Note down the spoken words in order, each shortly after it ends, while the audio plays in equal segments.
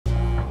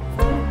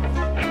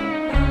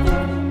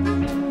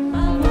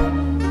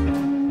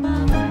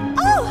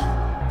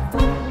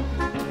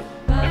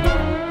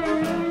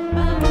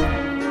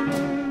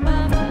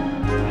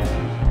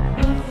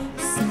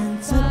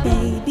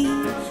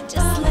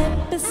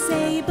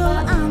sable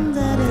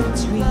under the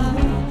tree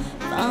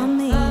for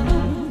me.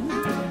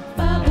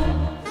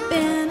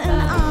 Been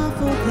an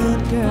awful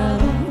good girl,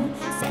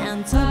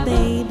 Santa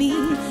baby,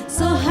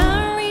 so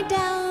hurry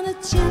down the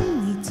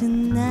chimney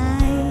tonight.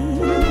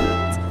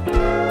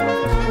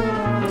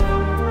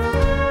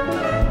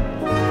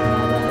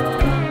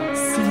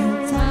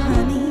 Santa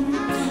honey,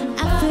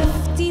 a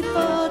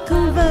 54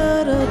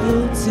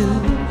 convertible to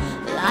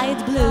light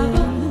blue.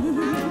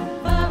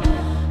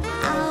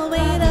 I'll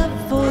wait up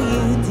for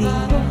you,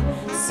 dear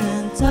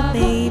Santa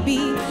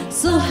baby,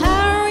 so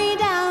hurry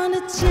down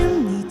the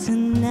chimney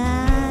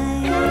tonight.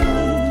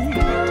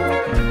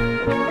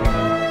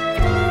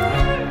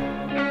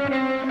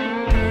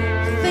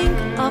 Think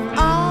of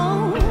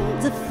all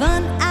the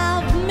fun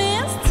I've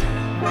missed.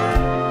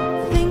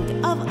 Think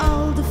of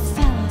all the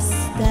fellas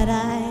that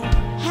I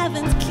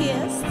haven't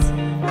kissed.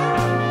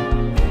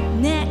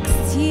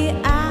 Next year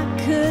I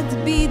could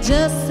be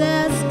just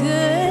as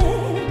good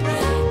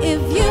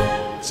if you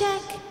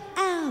check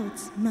out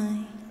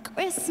my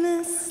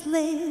Christmas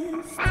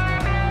list.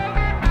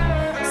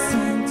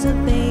 Santa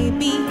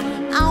baby,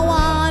 I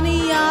want a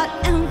yacht,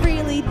 and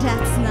really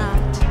that's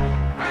not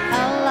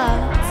a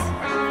lot.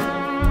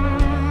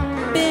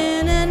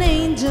 Been an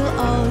angel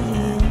all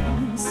year,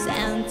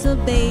 Santa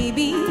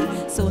baby,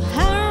 so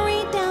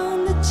hurry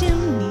down the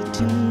chimney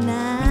tonight.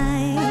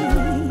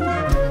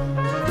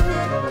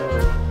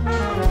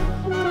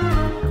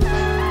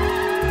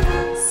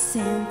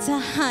 Santa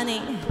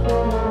honey,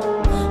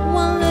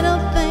 one little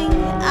thing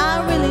I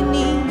really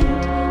need,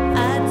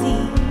 a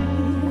deed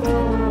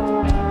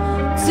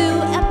to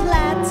a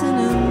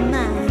platinum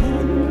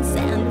mine,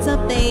 Santa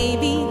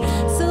baby,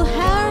 so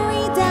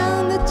hurry down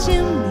the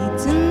chimney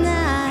tonight.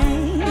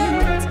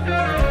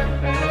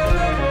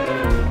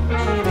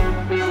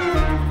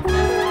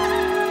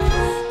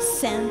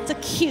 Santa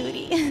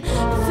cutie,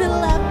 fill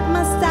up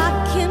my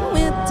stocking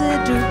with the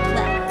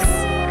duplex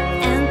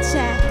and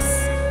checks.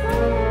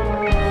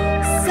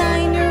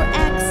 Sign your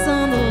X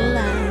on the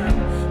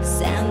line,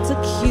 Santa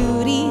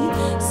cutie,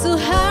 so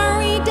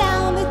hurry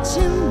down the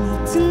chimney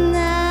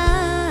tonight.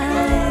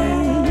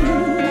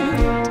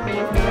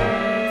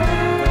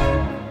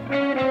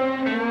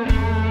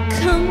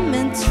 Come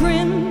and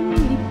trim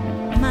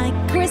my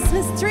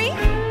Christmas tree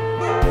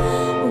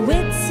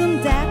with some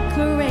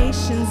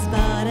decorations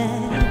bought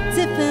at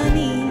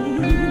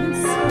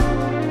Tiffany's.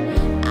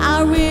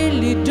 I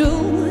really do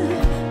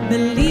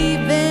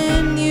believe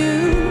in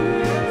you.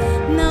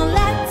 Now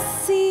let's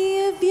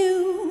see if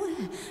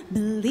you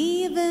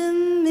believe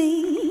in me.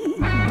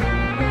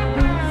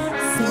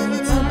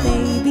 Santa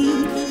baby,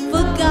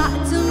 forgot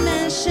to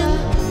mention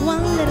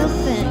one little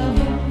thing,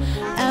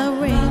 a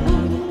ring.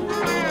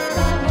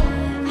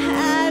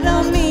 I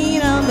don't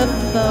mean on the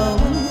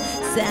phone,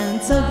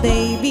 Santa baby.